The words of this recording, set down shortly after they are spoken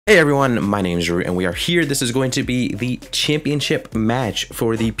Hey everyone, my name is Drew and we are here. This is going to be the championship match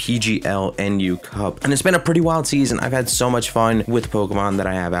for the PGL NU Cup. And it's been a pretty wild season. I've had so much fun with Pokemon that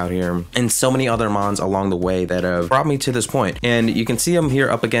I have out here and so many other mons along the way that have brought me to this point. And you can see I'm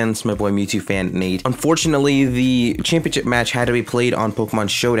here up against my boy Mewtwo fan Nate. Unfortunately, the championship match had to be played on Pokemon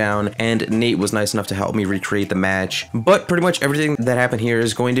Showdown and Nate was nice enough to help me recreate the match. But pretty much everything that happened here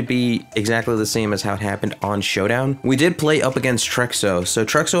is going to be exactly the same as how it happened on Showdown. We did play up against Trexo. So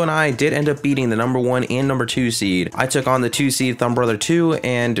Trexo and I did end up beating the #1 and #2 seed. I took on the 2 seed Thumb Brother 2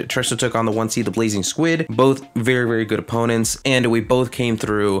 and Trexo took on the 1 seed the Blazing Squid. Both very good opponents, and we both came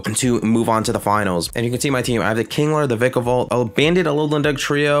through to move on to the finals. And you can see my team. I have the Kingler, the Vikavolt, a Bandit, a Alolan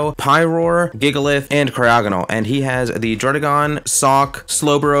Trio, Pyroar, Gigalith, and Cryogonal. And he has the Druddigon, Sock,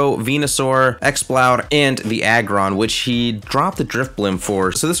 Slowbro, Venusaur, Exploud, and the Aggron, which he dropped the Drifblim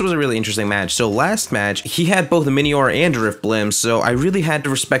for. So this was a really interesting match. So last match, he had both the Minior and Drifblim, so I really had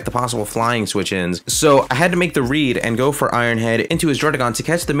to respect the possible flying switch-ins. So I had to make the read and go for Iron Head into his Druddigon to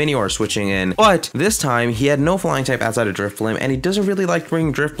catch the Minior switching in. But this time, he had no flying type outside of Drifblim, and he doesn't really like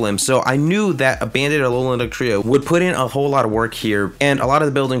bringing Drifblim, so I knew that a Bandit or Alolan Trio would put in a whole lot of work here, and a lot of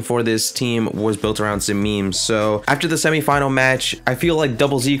the building for this team was built around some memes. So after the semifinal match, I feel like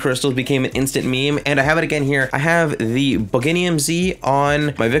Double Z Crystals became an instant meme, and I have it again here. I have the Boginium Z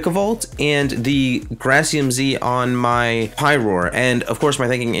on my Vikavolt and the Gracium Z on my Pyroar, and of course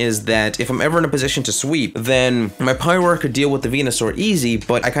my thinking is that if I'm ever in a position to sweep, then my Pyroar could deal with the Venusaur easy,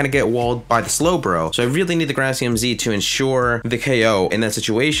 but I kind of get walled by the Slowbro. So I really need the Gracium Z to ensure the KO in that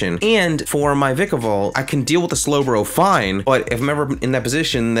situation. And for my Vikavolt, I can deal with the Slowbro fine, but if I'm ever in that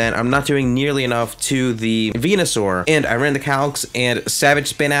position, then I'm not doing nearly enough to the Venusaur. And I ran the Calcs and Savage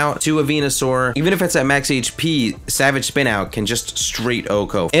Spin Out to a Venusaur. Even if it's at max HP, Savage Spin Out can just straight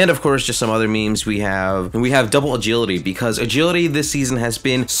OHKO. And of course, just some other memes we have double agility, because agility this season has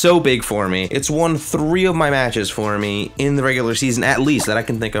been so big for me. It's won 3 of my matches for me in the regular season, at least, that I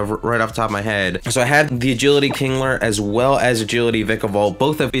can think of right off the top of my head. So I had the agility Kingler as well as agility Vikavolt.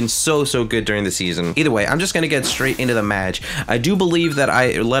 Both have been so good during the season. Either way, I'm just gonna get straight into the match. I do believe that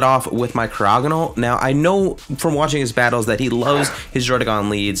I led off with my Cryogonal. Now, I know from watching his battles that he loves his Druddigon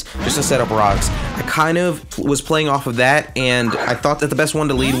leads just to set up rocks. I kind of was playing off of that, and I thought that the best one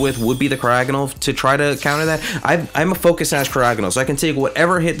to lead with would be the Cryogonal to try to counter that. I'm a Focus Sash Cryogonal, so I can take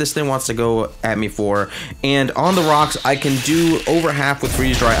whatever hit this thing wants to go at me for, and on the rocks I can do over half with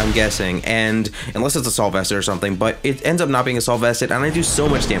Freeze Dry, I'm guessing, and unless it's a Assault Vested or something, but it ends up not being Assault Vested, and I do so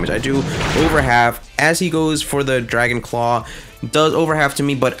much damage. I do over half. As he goes for the Dragon Claw, does over half to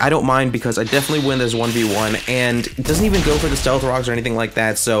me, but I don't mind because I definitely win this 1v1, and it doesn't even go for the Stealth Rocks or anything like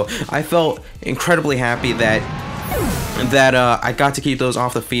that, so I felt incredibly happy that I got to keep those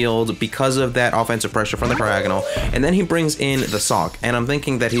off the field because of that offensive pressure from the Cryogonal. And then he brings in the Sock, and I'm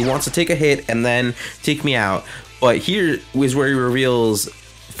thinking that he wants to take a hit and then take me out. But here is where he reveals,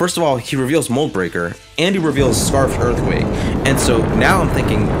 first of all, he reveals Mold Breaker, and he reveals Scarfed Earthquake. And so now I'm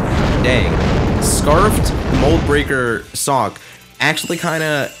thinking, dang, Scarfed Mold Breaker Sock actually kind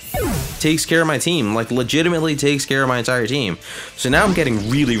of takes care of my team, like legitimately takes care of my entire team. So now I'm getting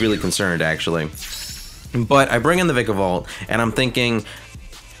really concerned, actually. But I bring in the Vikavolt, and I'm thinking,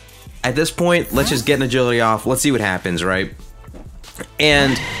 at this point, let's just get an agility off. Let's see what happens, right?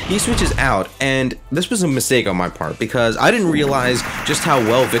 And he switches out, and this was a mistake on my part because I didn't realize just how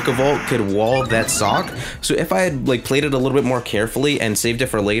well Vikavolt could wall that Sock. So if I had like played it a little bit more carefully and saved it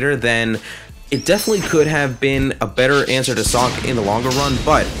for later, then it definitely could have been a better answer to Sock in the longer run.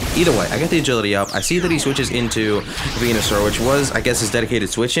 But either way, I get the agility up. I see that he switches into Venusaur, which was, I guess, his dedicated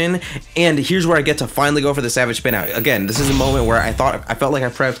switch in. And here's where I get to finally go for the Savage Spin Out. Again, this is a moment where I felt like I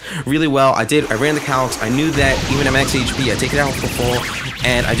prepped really well. I ran the Calcs. I knew that even at max HP, I take it out for full,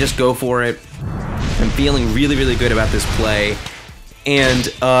 and I just go for it. I'm feeling really good about this play. And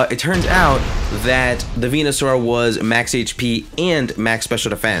it turns out that the Venusaur was max HP and max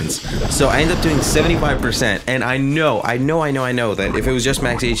special defense. So I end up doing 75%, and I know that if it was just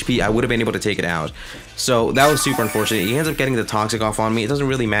max HP, I would have been able to take it out. So that was super unfortunate. He ends up getting the Toxic off on me. It doesn't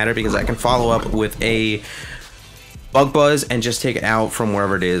really matter because I can follow up with a Bug Buzz and just take it out from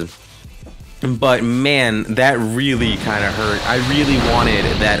wherever it is. But man, that really kind of hurt. I really wanted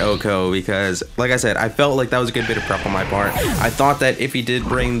that OHKO because, like I said, I felt like that was a good bit of prep on my part. I thought that if he did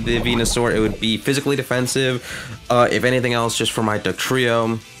bring the Venusaur, it would be physically defensive. If anything else, just for my Duck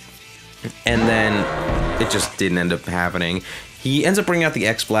Trio. And then it just didn't end up happening. He ends up bringing out the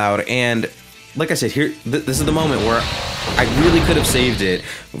Exploud, and like I said, here, this is the moment where I really could have saved it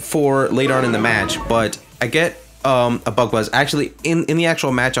for later on in the match, but I get a bug buzz. Actually, in the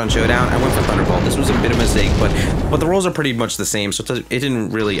actual match on Showdown, I went for Thunderbolt. This was a bit of a mistake, but the roles are pretty much the same, so it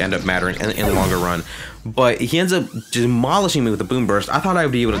didn't really end up mattering in the longer run. But he ends up demolishing me with a Boom Burst. I thought I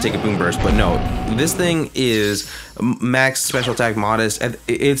would be able to take a Boom Burst, but no. This thing is max special attack modest.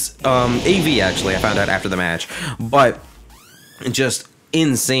 It's AV, actually. I found out after the match. But just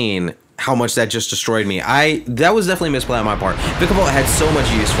insane how much that just destroyed me. That was definitely a misplay on my part. Pickleball had so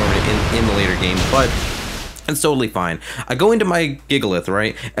much use for me in the later game, but it's totally fine. I go into my Gigalith,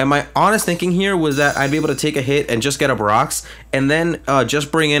 right? And my honest thinking here was that I'd be able to take a hit and just get up rocks, and then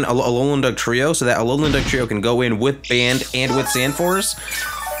just bring in a Alolan Duck Trio, so that Alolan Duck Trio can go in with Band and with Sand Force.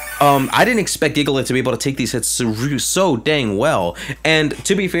 I didn't expect Gigalith to be able to take these hits so dang well. And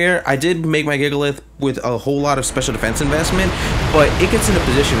to be fair, I did make my Gigalith with a whole lot of special defense investment, but it gets in a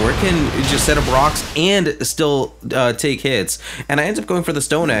position where it can just set up rocks and still take hits. And I end up going for the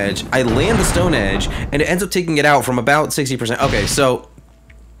Stone Edge. I land the Stone Edge, and it ends up taking it out from about 60%. Okay, so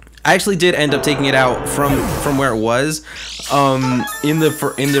I actually did end up taking it out from where it was in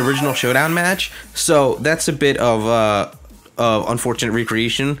the original Showdown match. So that's a bit of unfortunate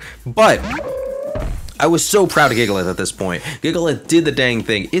recreation, but I was so proud of Gigalith at this point. Gigalith did the dang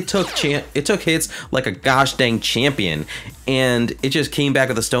thing. It took hits like a gosh dang champion, and it just came back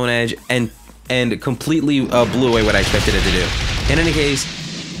with a Stone Edge and completely blew away what I expected it to do. In any case,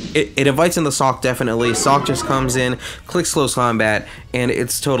 it invites in the Sock, definitely. Sock just comes in, clicks close combat, and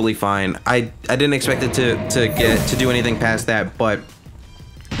it's totally fine. I didn't expect it to do anything past that, but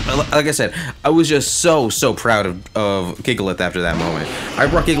like I said, I was just so proud of Gigalith after that moment. I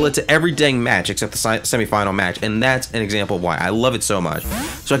brought Gigalith to every dang match except the semifinal match, and that's an example of why I love it so much.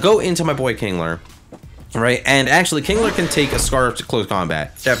 So I go into my boy Kingler, right? And actually, Kingler can take a Scarf to close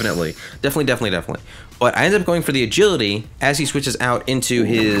combat. Definitely. But I ended up going for the agility as he switches out into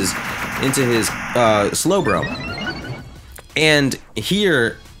his Slowbro. And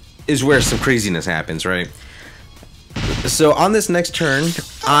here is where some craziness happens, right? So on this next turn,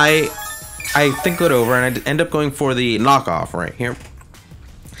 I think it over, and I end up going for the knockoff right here.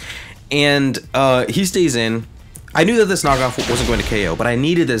 And he stays in. I knew that this knockoff wasn't going to KO, but I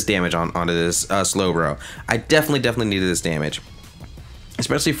needed this damage onto this Slowbro. I definitely needed this damage,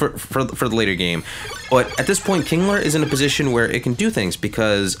 especially for the later game. But at this point, Kingler is in a position where it can do things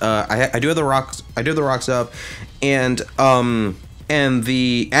because I do have the rocks. I do have the rocks up, and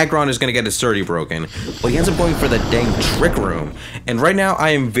the Aggron is going to get his Sturdy broken. But he ends up going for the dang Trick Room. And right now, I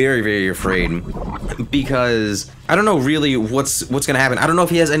am very afraid because I don't know really what's going to happen. I don't know if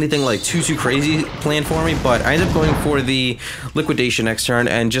he has anything like too crazy planned for me, but I end up going for the Liquidation next turn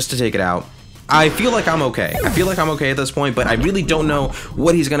and just to take it out. I feel like I'm okay. I feel like I'm okay at this point, but I really don't know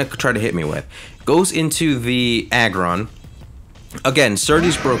what he's going to try to hit me with. Goes into the Aggron. Again,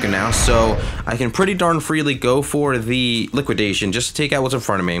 Sturdy's broken now, so I can pretty darn freely go for the Liquidation just to take out what's in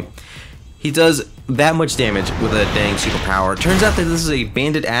front of me. He does that much damage with a dang superpower. Turns out that this is a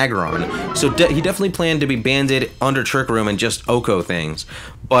banded Aggron, so he definitely planned to be banded under Trick Room and just Oko things.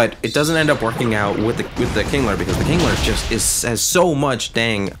 But it doesn't end up working out with the Kingler because the Kingler just has so much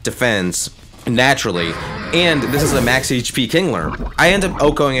dang defense naturally, and this is a max HP Kingler. I end up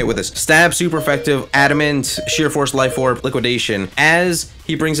Okoing it with a Stab, super effective, Adamant, Sheer Force, Life Orb, Liquidation, as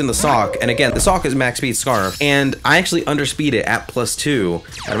he brings in the Sock, and again, the Sock is max speed Scarf, and I actually underspeed it at +2,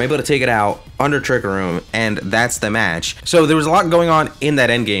 and I'm able to take it out under Trick Room, and that's the match. So there was a lot going on in that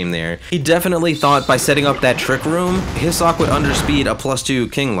endgame there. He definitely thought by setting up that Trick Room, his Sock would underspeed a +2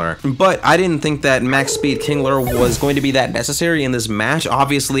 Kingler, but I didn't think that max speed Kingler was going to be that necessary in this match.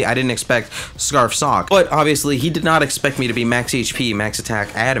 Obviously, I didn't expect Scarf Sock, but obviously, he did not expect me to be max HP, max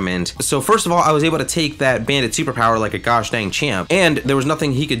attack, Adamant. So first of all, I was able to take that banded superpower like a gosh dang champ, and there was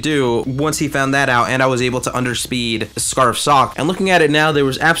nothing he could do once he found that out, and I was able to underspeed Scarf Sock. And looking at it now, there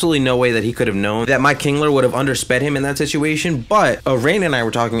was absolutely no way that he could have known that my Kingler would have undersped him in that situation, but Rain and I were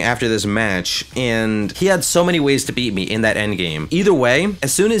talking after this match, and he had so many ways to beat me in that endgame. Either way,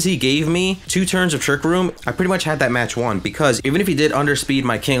 as soon as he gave me 2 turns of Trick Room, I pretty much had that match won, because even if he did underspeed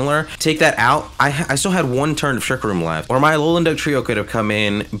my Kingler, take that out, I still had 1 turn of Trick Room left, or my Alolan Duck Trio could have come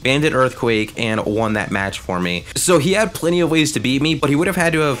in, banded Earthquake, and won that match for me. So he had plenty of ways to beat me, but he would have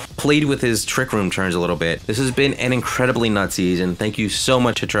had to have played with his Trick Room turns a little bit. This has been an incredibly nut season. Thank you so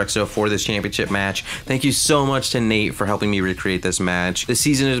much to Trexo for this championship match. Thank you so much to Nate for helping me recreate this match. This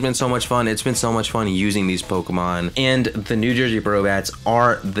season has been so much fun. It's been so much fun using these Pokemon, and the New Jersey Brobats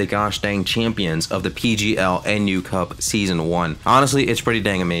are the gosh dang champions of the PGL NU Cup Season 1. Honestly, it's pretty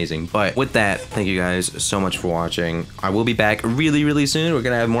dang amazing. But with that, thank you guys so much for watching. I will be back really soon. We're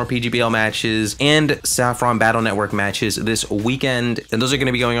gonna have more PGBL matches and Saffron Battle Network matches this weekend, and those are going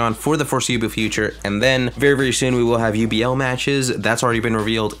to be going on for the foreseeable future. And then very, very soon we will have UBL matches. That's already been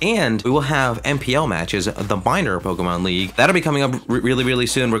revealed, and we will have MPL matches, the minor Pokemon League. That'll be coming up really, really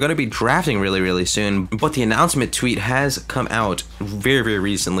soon. We're going to be drafting really, really soon, but the announcement tweet has come out very, very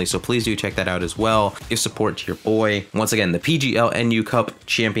recently, so please do check that out as well. Give support to your boy. Once again, the PGL NU Cup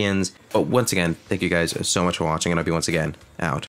champions. But once again, thank you guys so much for watching, and I'll be once again out.